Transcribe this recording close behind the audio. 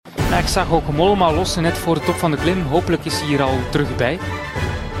ik zag ook Mollema lossen net voor de top van de klim. Hopelijk is hij hier al terug bij.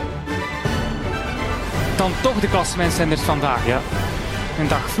 Dan toch de klassementsrenners vandaag, ja. Een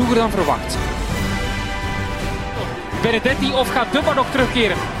dag vroeger dan verwacht. Benedetti of gaat Dunbar nog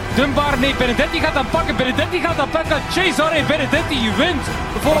terugkeren? Dunbar, nee, Benedetti gaat dan pakken. Benedetti gaat dan pakken. Cesare Benedetti wint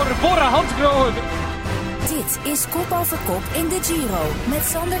voor Bora Hansgrohe. Dit is Kop over Kop in de Giro. Met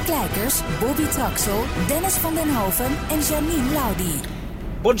Sander Kleikers, Bobby Traxel, Dennis van den Hoven en Janine Laudi.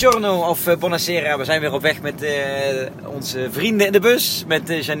 Buongiorno of buonasera. We zijn weer op weg met onze vrienden in de bus.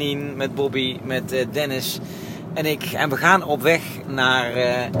 Met Janine, met Bobby, met Dennis en ik. En we gaan op weg naar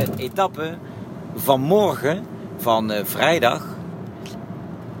een etappe van morgen, van vrijdag.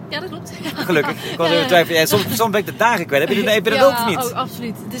 Ja, dat klopt. Gelukkig. Ik was even twijfelen. Ja, soms ben ik de dagen kwijt. Heb je dat ook niet? Oh,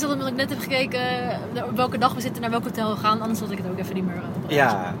 absoluut. Het is omdat ik net heb gekeken op welke dag we zitten, naar welk hotel we gaan. Anders had ik het ook even niet meer op.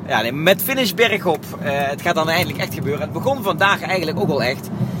 Ja, nee, met finish bergop. Het gaat dan eindelijk echt gebeuren. Het begon vandaag eigenlijk ook wel echt.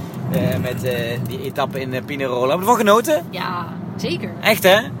 Met die etappe in Pinerolo. Hebben we ervan genoten? Ja, zeker. Echt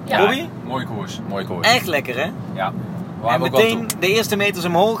hè? Ja. Bobby? Mooie koers. Echt lekker hè? Ja. En meteen de eerste meters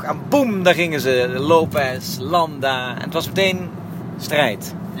omhoog en boem, daar gingen ze. Lopez, Landa. En het was meteen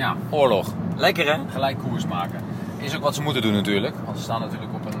strijd. Ja, oorlog. Lekker hè? Gelijk koers maken. Is ook wat ze moeten doen natuurlijk. Want ze staan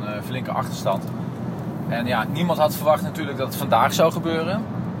natuurlijk op een flinke achterstand. En ja, niemand had verwacht natuurlijk dat het vandaag zou gebeuren.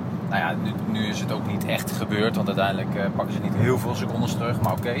 Nou ja, nu is het ook niet echt gebeurd. Want uiteindelijk pakken ze niet heel veel secondes terug.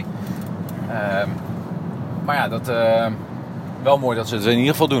 Maar oké. Maar ja, wel mooi dat ze het in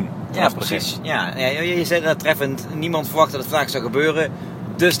ieder geval doen. Ja, precies. Ja, je zei dat treffend. Niemand verwachtte dat het vandaag zou gebeuren.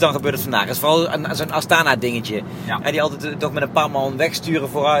 Dus dan gebeurt het vandaag. Het is vooral zo'n Astana dingetje. Ja. Die altijd toch met een paar man wegsturen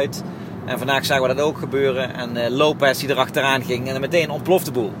vooruit. En vandaag zagen we dat ook gebeuren. En Lopez die erachteraan ging. En dan meteen ontploft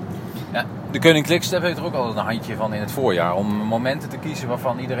de boel. Ja, de Koning Quickstep heeft er ook altijd een handje van in het voorjaar. Om momenten te kiezen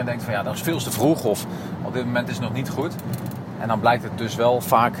waarvan iedereen denkt van ja, dat is veel te vroeg. Of op dit moment is het nog niet goed. En dan blijkt het dus wel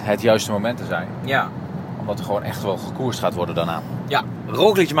vaak het juiste moment te zijn. Ja. Omdat er gewoon echt wel gekoerst gaat worden daarna. Ja,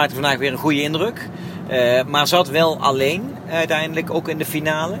 Roglic maakte vandaag weer een goede indruk. Maar zat wel alleen uiteindelijk ook in de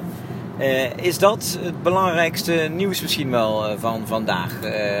finale. Is dat het belangrijkste nieuws misschien wel van vandaag?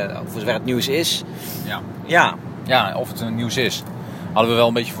 Voor zover het nieuws is. Ja. Ja, of het een nieuws is. Hadden we wel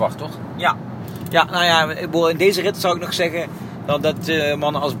een beetje verwacht, toch? Ja, nou ja, in deze rit zou ik nog zeggen dat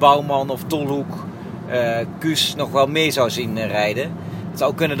mannen als Bouwman of Tolhoek, Kuus nog wel mee zou zien rijden. Het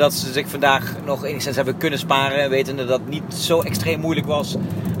zou kunnen dat ze zich vandaag nog enigszins hebben kunnen sparen, wetende dat het niet zo extreem moeilijk was.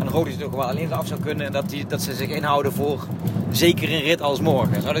 En Roglic nog wel alleen af zou kunnen en dat ze zich inhouden voor zeker een rit als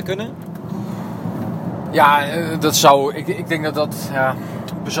morgen. Zou dat kunnen? Ja, dat zou... Ik denk dat... Ja,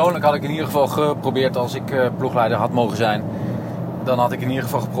 persoonlijk had ik in ieder geval geprobeerd, als ik ploegleider had mogen zijn, dan had ik in ieder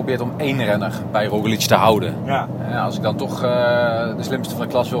geval geprobeerd om 1 renner bij Roglic te houden. Ja. Als ik dan toch de slimste van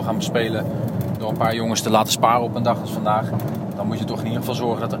de klas wil gaan bespelen door een paar jongens te laten sparen op een dag als vandaag, dan moet je toch in ieder geval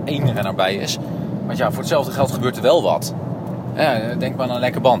zorgen dat er 1 renner bij is. Want ja, voor hetzelfde geld gebeurt er wel wat. Denk maar aan een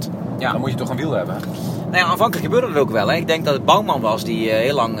lekker band. Ja. Dan moet je toch een wiel hebben. Nou ja, aanvankelijk gebeurde het ook wel. Hè. Ik denk dat het Bouwman was die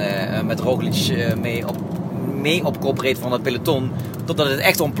heel lang met Roglic mee op kop reed van het peloton. Totdat het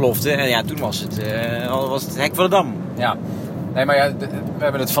echt ontplofte. En ja, toen was het hek van de dam. Ja. Nee, maar ja, we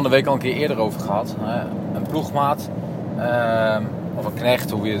hebben het van de week al een keer eerder over gehad. Een ploegmaat, of een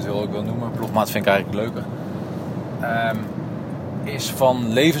knecht, hoe je het wil noemen. Een ploegmaat vind ik eigenlijk leuker. Is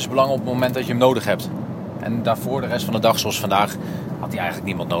van levensbelang op het moment dat je hem nodig hebt. En daarvoor, de rest van de dag, zoals vandaag, had hij eigenlijk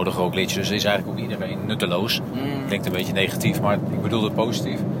niemand nodig, Roglic. Dus is eigenlijk ook iedereen nutteloos. Klinkt een beetje negatief, maar ik bedoel het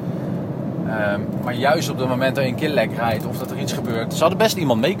positief. Maar juist op het moment dat je een keer lek rijdt of dat er iets gebeurt, zou er best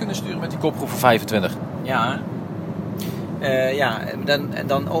iemand mee kunnen sturen met die kopgroep van 25. Ja.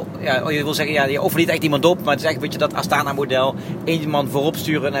 Je wil zeggen, je overliet echt iemand op, maar het is echt een beetje dat Astana-model. Eén man voorop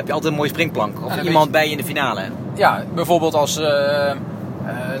sturen en dan heb je altijd een mooie springplank. Of iemand bij je in de finale. Ja, bijvoorbeeld als,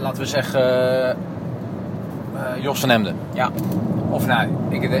 laten we zeggen, Jos van Emden. Ja. Of nou,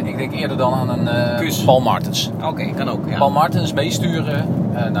 ik denk eerder dan aan een Paul Martens. Oké, kan ook. Ja. Paul Martens meesturen.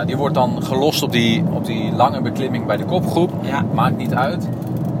 Die wordt dan gelost op die lange beklimming bij de kopgroep. Ja. Maakt niet uit.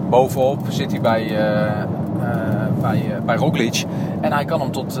 Bovenop zit hij bij Roglic. En hij kan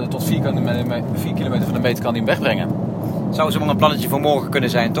hem tot 4 kilometer van de meter kan hij hem wegbrengen. Zou zomaar een plannetje voor morgen kunnen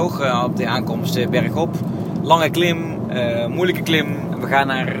zijn, toch? Op de aankomst bergop. Lange klim, moeilijke klim. We gaan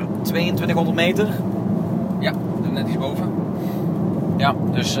naar 2200 meter. Ja, net iets boven. Ja,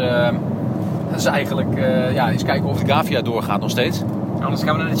 dus dat is eigenlijk eens kijken of de Gavia doorgaat nog steeds. Anders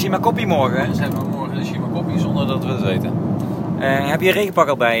gaan we naar de Cima Coppi morgen. Dan zijn we morgen de Cima Coppi zonder dat we het weten. Heb je een regenpak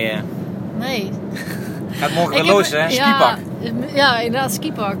al bij je? Nee. Gaat morgen weer los, hè? Skipak. Ja, inderdaad,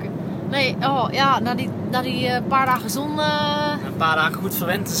 skipak. Nee, na die paar dagen zon... Een paar dagen goed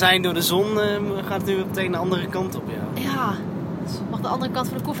verwend te zijn door de zon gaat het nu meteen de andere kant op, ja. Ja, het mag de andere kant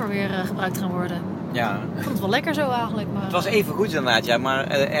van de koffer weer gebruikt gaan worden. Ja. Ik vond het wel lekker zo eigenlijk. Maar, Het was even goed inderdaad, ja. Maar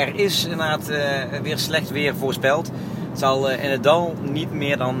er is inderdaad weer slecht weer voorspeld. Het zal in het dal niet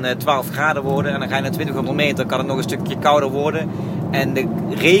meer dan 12 graden worden. En dan ga je naar 2000 meter, kan het nog een stukje kouder worden. En de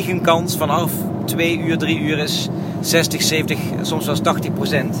regenkans vanaf 2 uur, 3 uur is 60, 70, soms zelfs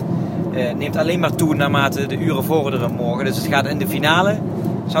 80%. Neemt alleen maar toe naarmate de uren vorderen morgen. Dus het gaat in de finale,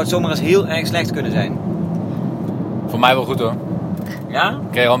 zou het zomaar eens heel erg slecht kunnen zijn. Voor mij wel goed hoor. Ja?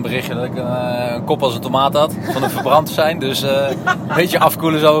 Ik kreeg al een berichtje dat ik een kop als een tomaat had. Van het verbrand te zijn. Dus een beetje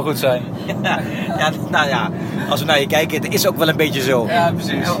afkoelen zou wel goed zijn. Ja, nou ja, als we naar je kijken, het is ook wel een beetje zo. Ja,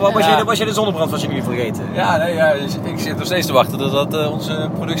 precies. Was jij de zonnebrand was je niet vergeten? Ja, nee, ja, ik zit nog steeds te wachten totdat onze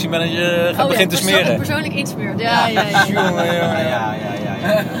productiemanager gaat beginnen te smeren. Persoonlijk insmeert. Ja. Ja.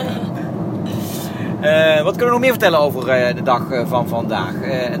 Wat kunnen we nog meer vertellen over de dag van vandaag?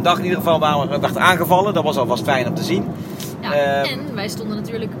 Een dag in ieder geval waar we werd aangevallen. Dat was alvast fijn om te zien. Ja, en wij stonden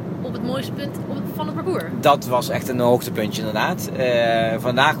natuurlijk op het mooiste punt van het parcours. Dat was echt een hoogtepuntje inderdaad.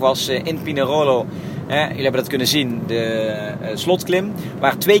 Vandaag was in Pinerolo, jullie hebben dat kunnen zien, de slotklim.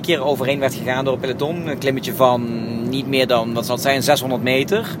 Waar 2 keer overheen werd gegaan door het peloton. Een klimmetje van niet meer dan, wat zal het zijn, 600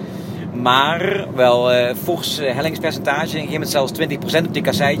 meter. Maar wel fors hellingspercentage. En op een gegeven moment zelfs 20% op die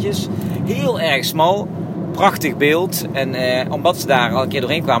kasseitjes. Heel erg smal. Prachtig beeld. En omdat ze daar al een keer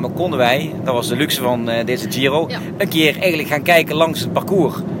doorheen kwamen, konden wij, dat was de luxe van deze Giro, een keer eigenlijk gaan kijken langs het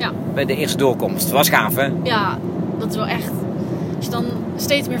parcours. Ja. Bij de eerste doorkomst. Dat was gaaf, hè? Ja, dat is wel echt. Als je dan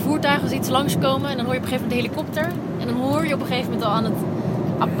steeds meer voertuigen ziet langskomen en dan hoor je op een gegeven moment de helikopter. En dan hoor je op een gegeven moment al aan het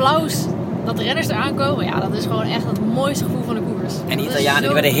applaus dat de renners eraan komen. Ja, dat is gewoon echt het mooiste gevoel van de koers. En die Italianen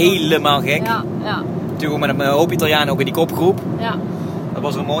die werden helemaal gek. Ja. Natuurlijk ook met een hoop Italianen ook in die kopgroep. Ja. Dat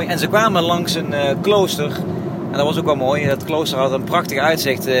was wel mooi. En ze kwamen langs een klooster. En dat was ook wel mooi. Dat klooster had een prachtig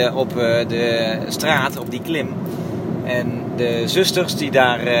uitzicht op de straat, op die klim. En de zusters die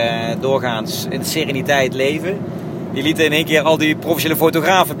daar doorgaans in sereniteit leven, die lieten in één keer al die professionele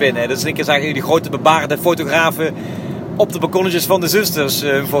fotografen binnen. Dus in één keer zagen jullie die grote bebaarde fotografen op de balkonnetjes van de zusters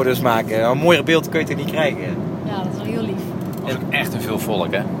foto's maken. Een mooier beeld kun je toch niet krijgen. Ja, dat is wel heel lief. Dat was ook echt een veel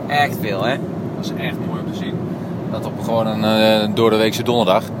volk, hè? Echt veel, hè? Dat is echt mooi om te zien. Dat op gewoon een doordeweekse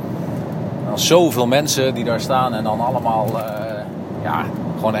donderdag. Dan zoveel mensen die daar staan en dan allemaal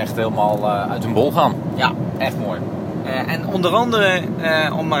gewoon echt helemaal uit hun bol gaan. Ja. Echt mooi. En onder andere,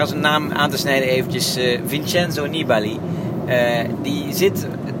 om maar eens een naam aan te snijden eventjes, Vincenzo Nibali. Die zit,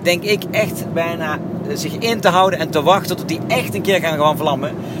 denk ik, echt bijna zich in te houden en te wachten tot hij echt een keer gaan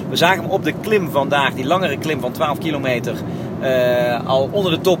vlammen. We zagen hem op de klim vandaag, die langere klim van 12 kilometer, al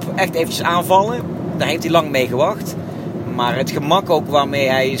onder de top echt eventjes aanvallen. Daar heeft hij lang mee gewacht. Maar het gemak ook waarmee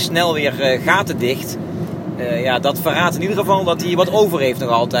hij snel weer gaten dicht, dat verraadt in ieder geval dat hij wat over heeft nog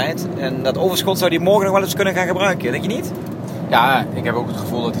altijd. En dat overschot zou hij morgen nog wel eens kunnen gaan gebruiken, denk je niet? Ja, ik heb ook het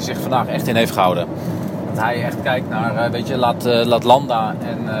gevoel dat hij zich vandaag echt in heeft gehouden. Dat hij echt kijkt naar, laat Landa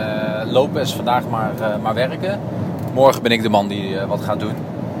en Lopez vandaag maar werken. Morgen ben ik de man die wat gaat doen.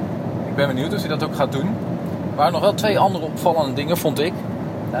 Ik ben benieuwd of hij dat ook gaat doen. Er waren nog wel 2 andere opvallende dingen, vond ik.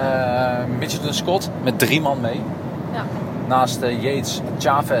 Mitchelton Scott met 3 man mee. Ja. Naast Yates,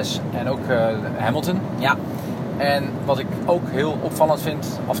 Chavez en ook Hamilton. Ja. En wat ik ook heel opvallend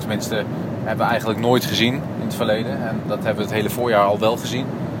vind, of tenminste hebben we eigenlijk nooit gezien in het verleden. En dat hebben we het hele voorjaar al wel gezien.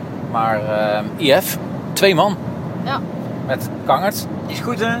 Maar IF, 2 man. Ja. Met Kangert. Is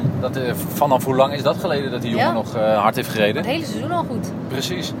goed, hè? Vanaf hoe lang is dat geleden dat die jongen nog hard heeft gereden? Het hele seizoen al goed.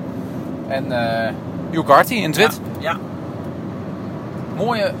 Precies. En Hugh Carty in het wit. Ja.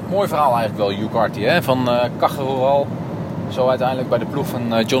 Mooi verhaal eigenlijk wel, Hugh Carty. Hè? Van Cageroal zo uiteindelijk bij de ploeg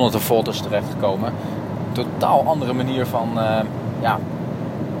van Jonathan Valters terechtgekomen. Totaal andere manier van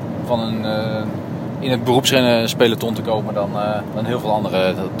in het beroepspeloton te komen dan heel veel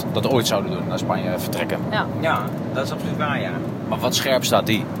anderen dat ooit zouden doen, naar Spanje vertrekken. Ja, dat is absoluut waar, ja. Maar wat scherp staat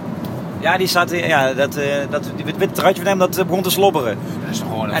die? Ja, die staat, dat witte truitje van hem, dat begon te slobberen. Dat is toch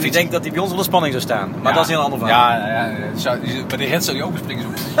gewoon een en ik denk dat hij bij ons onder spanning zou staan. Maar dat is een heel ander verhaal. Bij de rent zou die openspringen.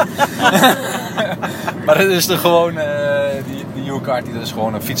 Maar dat is toch gewoon, die Hugh Carty, dat is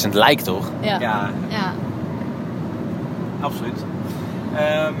gewoon een fietsend lijk, toch? Ja. Absoluut.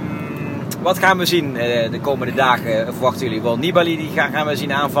 Wat gaan we zien de komende dagen, verwachten jullie? Wel, Nibali die gaan we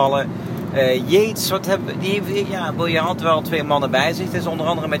zien aanvallen. Yates, je had wel 2 mannen bij zich. Dat is onder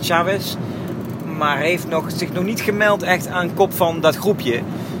andere met Chavez. Maar heeft zich nog niet gemeld echt aan kop van dat groepje.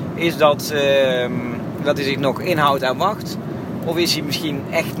 Is dat hij zich nog inhoudt en wacht? Of is hij misschien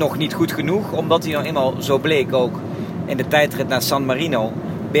echt nog niet goed genoeg? Omdat hij nou eenmaal, zo bleek ook in de tijdrit naar San Marino,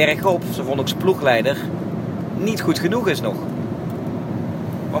 bergop, zo vond ook zijn ploegleider, niet goed genoeg is nog.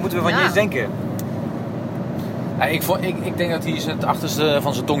 Wat moeten we van Yates denken? Ja, ik denk dat hij het achterste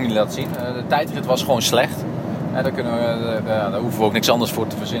van zijn tong niet laat zien. De tijdrit was gewoon slecht. Daar hoeven we ook niks anders voor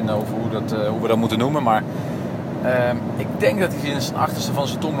te verzinnen over hoe we dat moeten noemen. Maar ik denk dat hij zijn achterste van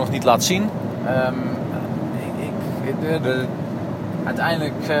zijn tong nog niet laat zien.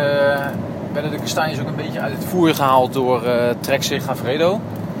 Uiteindelijk werden de kastanjes ook een beetje uit het voer gehaald door Trek Segafredo.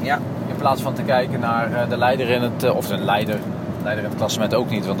 Ja. In plaats van te kijken naar de leider in het... of de leider in het klassement ook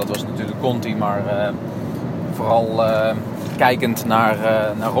niet, want dat was natuurlijk Conti. Maar vooral kijkend naar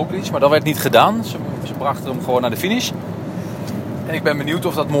Roglic. Maar dat werd niet gedaan. Ze brachten hem gewoon naar de finish. En ik ben benieuwd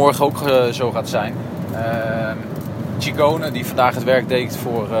of dat morgen ook zo gaat zijn. Ciccone, die vandaag het werk deed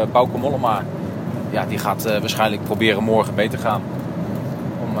voor Bauke Mollema. Ja, die gaat waarschijnlijk proberen morgen mee te gaan.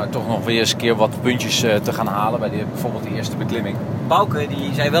 Om toch nog weer eens een keer wat puntjes te gaan halen bij bijvoorbeeld de eerste beklimming. Bauke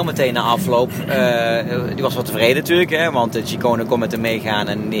die zei wel meteen na afloop, die was wel tevreden natuurlijk, hè, want Ciccone kon met hem meegaan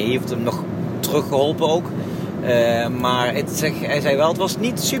en die heeft hem nog teruggeholpen ook. Maar hij zei wel, het was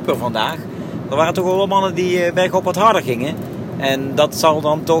niet super vandaag. Er waren toch wel mannen die bergop wat harder gingen. En dat zal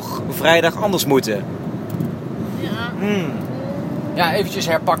dan toch vrijdag anders moeten. Ja. Ja, eventjes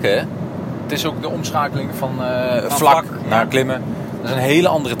herpakken. Hè. Het is ook de omschakeling van vlak naar klimmen. Dat is een hele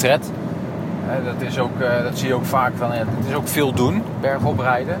andere tred. Dat zie je ook vaak. Het is ook veel doen, bergop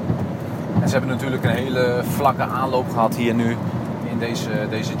rijden. En ze hebben natuurlijk een hele vlakke aanloop gehad hier nu in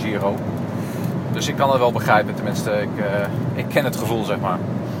deze Giro. Dus ik kan het wel begrijpen. Tenminste, ik ken het gevoel, zeg maar.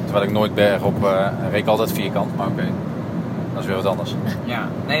 Terwijl ik nooit bergop reek altijd vierkant. Maar oké, dat is weer wat anders. Ja,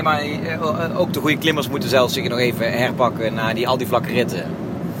 nee, maar ook de goede klimmers moeten zelfs zich nog even herpakken na al die vlakke ritten.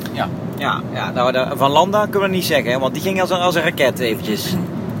 Ja. Ja, nou, Van Landa kunnen we niet zeggen, hè, want die ging als een raket eventjes.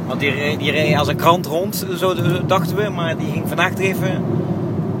 Want die reed als een krant rond, zo dachten we. Maar die ging vandaag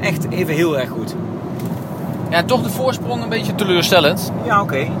echt even heel erg goed. Ja, toch de voorsprong een beetje teleurstellend. Ja,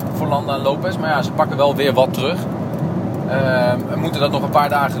 oké. Voor Landa en Lopez. Maar ja, ze pakken wel weer wat terug. We moeten dat nog een paar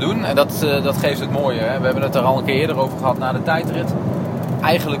dagen doen. En dat geeft het mooie. Hè. We hebben het er al een keer eerder over gehad na de tijdrit.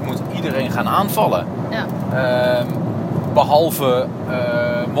 Eigenlijk moet iedereen gaan aanvallen. Ja. Behalve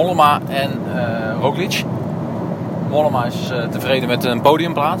Mollema en Roglic. Mollema is tevreden met een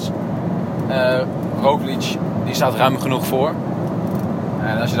podiumplaats. Roglic die staat ruim genoeg voor.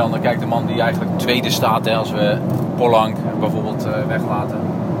 En als je dan kijkt, de man die eigenlijk tweede staat, hè, als we Pollank bijvoorbeeld weglaten.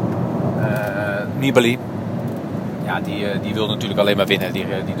 Nibali. Ja, die wil natuurlijk alleen maar winnen. Die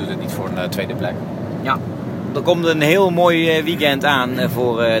doet het niet voor een tweede plek. Ja, er komt een heel mooi weekend aan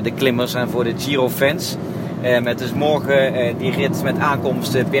voor de klimmers en voor de Giro-fans. Met dus morgen die rit met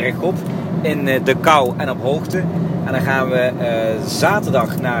aankomst bergop in de kou en op hoogte. En dan gaan we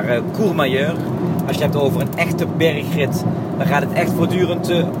zaterdag naar Courmayeur. Als je het hebt over een echte bergrit, dan gaat het echt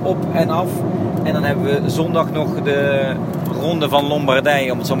voortdurend op en af. En dan hebben we zondag nog de ronde van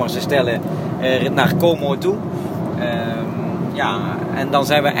Lombardije, om het zo maar eens te stellen, naar Como toe. Ja, en dan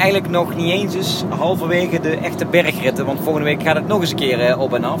zijn we eigenlijk nog niet eens halverwege de echte bergritten. Want volgende week gaat het nog eens een keer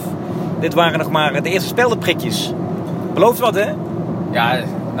op en af. Dit waren nog maar de eerste speldenprikjes. Belooft wat, hè? Ja,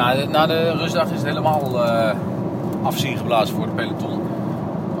 na de rustdag is het helemaal afzien geblazen voor de peloton.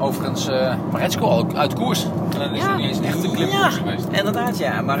 Overigens, Maretsko al uit koers. En dan is het niet eens een echte klimkoers geweest. Inderdaad,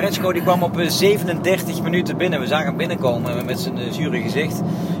 ja. Maretsko die kwam op 37 minuten binnen. We zagen hem binnenkomen met zijn zure gezicht.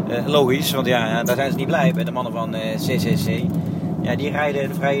 Logisch, want ja, daar zijn ze niet blij bij de mannen van CCC. Ja, die rijden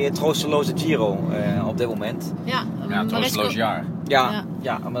een vrij troosteloze Giro op dit moment. Ja, een troosteloos jaar. Ja,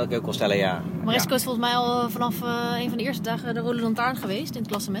 dat wil ik ook wel stellen, ja. Maresco is volgens mij al vanaf een van de eerste dagen de Rode Lantaarn geweest in het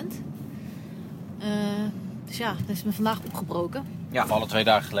klassement. Dus ja, dat is me vandaag opgebroken. Ja, alle 2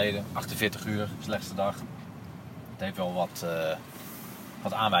 dagen geleden, 48 uur, slechtste dag. Het heeft wel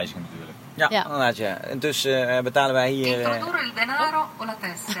wat aanwijzingen natuurlijk. Ja, inderdaad, ja. En dus betalen wij hier...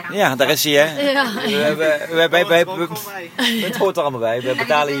 Ja, daar is hij, hè. Ja. Het hoort er allemaal bij. We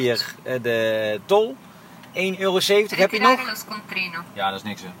betalen hier de tol. €1,70 heb je nog? Ja, dat is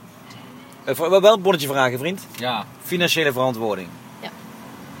niks, hè. Wel een bonnetje vragen, vriend. Ja. Financiële verantwoording. Ja.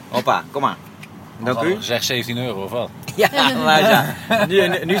 Hoppa, kom maar. Dank u. Zeg €17 of wat? Ja, maar ja.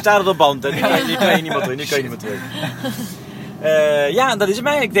 Nu staat het op band. Nu kan je niet meer terug. Ja, dat is hem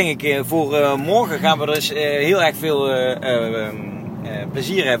eigenlijk, denk ik. Voor morgen gaan we dus heel erg veel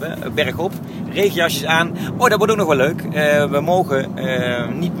plezier hebben. Bergop. Regenjasjes aan. Oh, dat wordt ook nog wel leuk. We mogen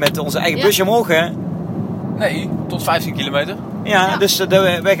niet met onze eigen busje mogen, hè? Nee, tot 15 kilometer. Ja, dus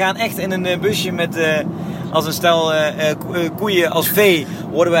wij gaan echt in een busje met... als een stel koeien als vee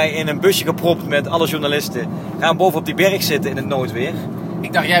worden wij in een busje gepropt met alle journalisten. Gaan boven op die berg zitten in het noodweer.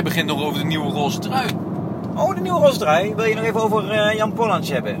 Ik dacht, jij begint nog over de nieuwe roze trui. Oh, de nieuwe roze trui. Wil je nog even over Jan Pollank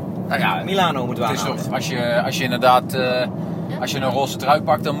hebben? Nou ja, Milano moeten we het is aanhouden. toch, als je inderdaad als je een roze trui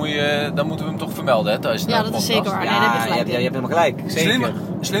pakt, dan moeten we hem toch vermelden, hè? Tijdens de Ja, dat is podcast. zeker waar. Nee, daar heb je gelijk je in. hebt helemaal gelijk. Zeker.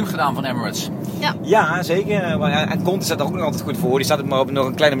 Slim gedaan van Emirates. Ja, zeker. En Conti staat er ook nog altijd goed voor. Die staat maar op nog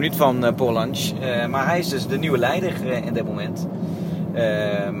een kleine minuut van Paul Lange. Maar hij is dus de nieuwe leider in dit moment.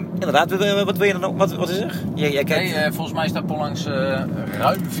 Inderdaad, wat wil je dan nog? Wat is er? Jij kijkt... Volgens mij staat Paul Lange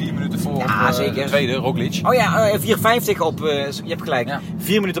ruim 4 minuten voor op zeker. de tweede, Roglic. Oh ja, 4,50 op... je hebt gelijk. Ja.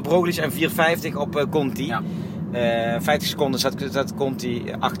 4 minuten op Roglic en 4,50 op Conti. Ja. 50 seconden staat Conti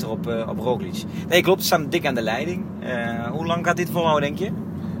achter op Roglic. Nee, klopt. Ze staan dik aan de leiding. Hoe lang gaat dit volhouden, denk je?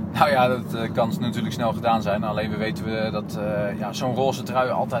 Nou ja, dat kan natuurlijk snel gedaan zijn. Alleen we weten dat zo'n roze trui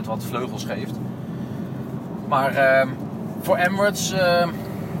altijd wat vleugels geeft. Maar voor Emirates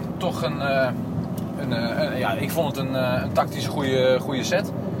toch ik vond het een tactisch goede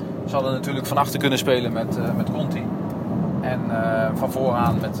set. Ze hadden natuurlijk van achter kunnen spelen met Conti. En van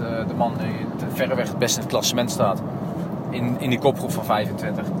vooraan met de man die verreweg het beste in het klassement staat. In die kopgroep van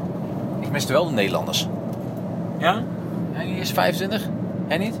 25. Ik miste wel de Nederlanders. Ja? En die is 25.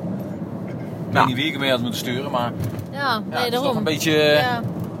 Jij niet? Ik weet niet wie ik mee had moeten sturen, maar Ja, nee, het is daarom. toch een beetje... Ja.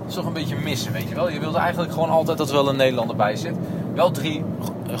 Het is toch een beetje missen, weet je wel. Je wilde eigenlijk gewoon altijd dat er wel een Nederlander bij zit. Wel 3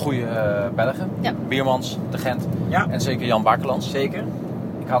 goede Belgen. Ja. Biermans, De Gent Ja. en zeker Jan Bakelands. Zeker.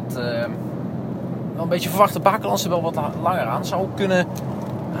 Ik had wel een beetje verwacht dat Bakelands er wel wat langer aan zou kunnen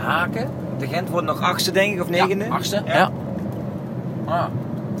haken. De Gent wordt nog 8e, denk ik, of 9e. Ja, 8e, Ja. ja. Ah.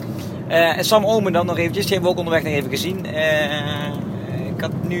 En Sam Oomen dan nog eventjes, die hebben we ook onderweg nog even gezien. Ik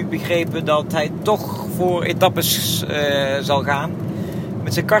had nu begrepen dat hij toch voor etappes zal gaan.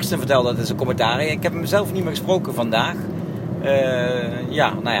 Met zijn Karsten vertelde dat in zijn commentaar. Ik heb hem zelf niet meer gesproken vandaag.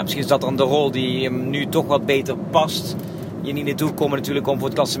 Misschien is dat dan de rol die hem nu toch wat beter past. Je niet naartoe komen natuurlijk om voor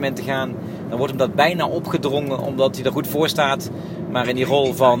het klassement te gaan. Dan wordt hem dat bijna opgedrongen omdat hij er goed voor staat. Maar in die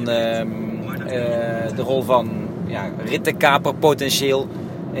rol van rittenkaper potentieel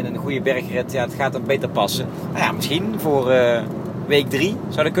in een goede bergrit, het gaat hem beter passen. Nou ja, misschien voor week 3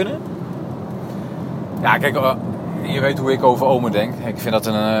 zou dat kunnen. Ja, kijk, je weet hoe ik over Oomen denk. Ik vind dat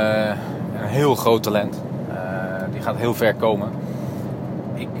een heel groot talent. Die gaat heel ver komen.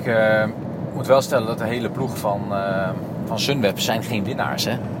 Ik moet wel stellen dat de hele ploeg van Sunweb zijn geen winnaars.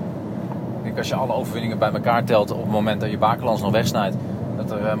 Hè? Ik denk als je alle overwinningen bij elkaar telt op het moment dat je Bakelands nog wegsnijdt,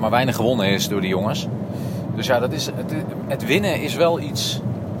 dat er maar weinig gewonnen is door die jongens. Dus ja, het winnen is wel iets...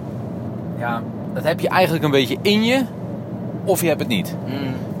 Ja, dat heb je eigenlijk een beetje in je, of je hebt het niet.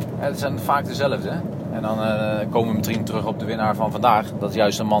 Het zijn vaak dezelfde. En dan komen we meteen terug op de winnaar van vandaag. Dat is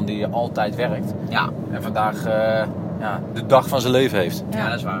juist een man die altijd werkt. Ja. En vandaag de dag van zijn leven heeft. Ja,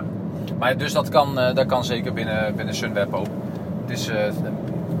 dat is waar. Maar dus dat kan zeker binnen Sunweb ook. Het is,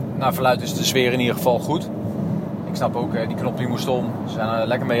 naar verluidt is de sfeer in ieder geval goed. Ik snap ook, die knop die moest om. Ze zijn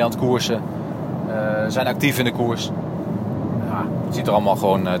lekker mee aan het koersen. Zijn actief in de koers. Ja, het ziet er allemaal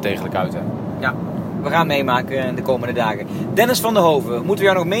gewoon degelijk uit. Hè? Ja, we gaan meemaken de komende dagen. Dennis van der Hoven, moeten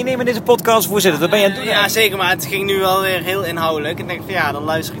we jou nog meenemen in deze podcast, voorzitter? Dat ben je aan het doen. Ja, zeker, maar het ging nu wel weer heel inhoudelijk. Ik denk van dan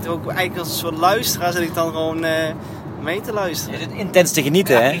luister ik er ook eigenlijk als een soort luisteraar, zit ik dan gewoon mee te luisteren. Je zit intens te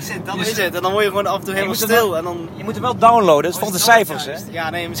genieten, hè? Dat is het. En dan word je gewoon af en toe helemaal stil. En dan... Je moet hem wel downloaden, dat is volgens de cijfers, hè? Ja,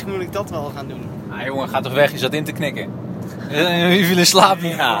 nee, misschien moet ik dat wel gaan doen. Ah, jongen, ga toch weg, je zat in te knikken. Wie viel in slaap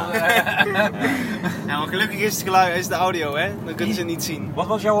niet? Ja. Ja, maar gelukkig is het geluid, is de audio, hè? Dan kunnen ze het niet zien. Wat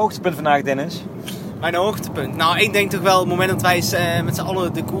was jouw hoogtepunt vandaag, Dennis? Mijn hoogtepunt? Nou, ik denk toch wel het moment dat wij met z'n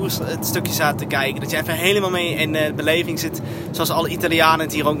allen de koers het stukje zaten te kijken. Dat je even helemaal mee in de beleving zit, zoals alle Italianen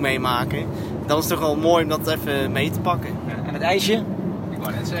het hier ook meemaken. Dat is toch wel mooi om dat even mee te pakken. Ja, en het ijsje? Ik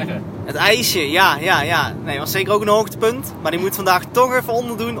wou net zeggen. Het ijsje, ja. Nee, was zeker ook een hoogtepunt. Maar die moet vandaag toch even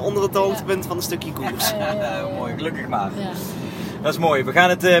onderdoen onder het hoogtepunt van een stukje koers. Mooi, gelukkig maar. Ja. Dat is mooi. We gaan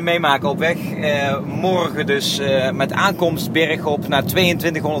het meemaken op weg. Morgen dus met aankomst bergop naar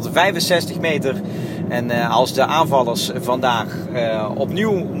 2265 meter. En als de aanvallers vandaag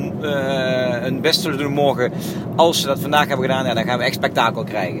opnieuw hun best zullen doen morgen, als ze dat vandaag hebben gedaan, dan gaan we echt spektakel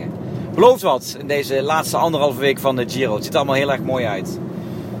krijgen. Belooft wat in deze laatste 1,5 week van de Giro. Het ziet er allemaal heel erg mooi uit.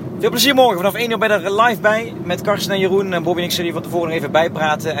 Veel plezier morgen. Vanaf 1 uur ben je er live bij met Karsten en Jeroen. En Bobby en ik zullen hier van tevoren nog even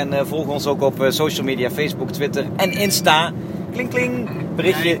bijpraten. En volg ons ook op social media, Facebook, Twitter en Insta. Kling kling,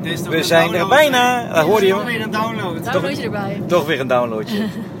 berichtje. Kijk, we zijn er bijna. Dat hoorde je Toch weer een download. Download je erbij. Toch weer een downloadje.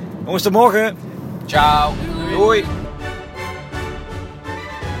 Jongens, tot morgen. Ciao. Doei.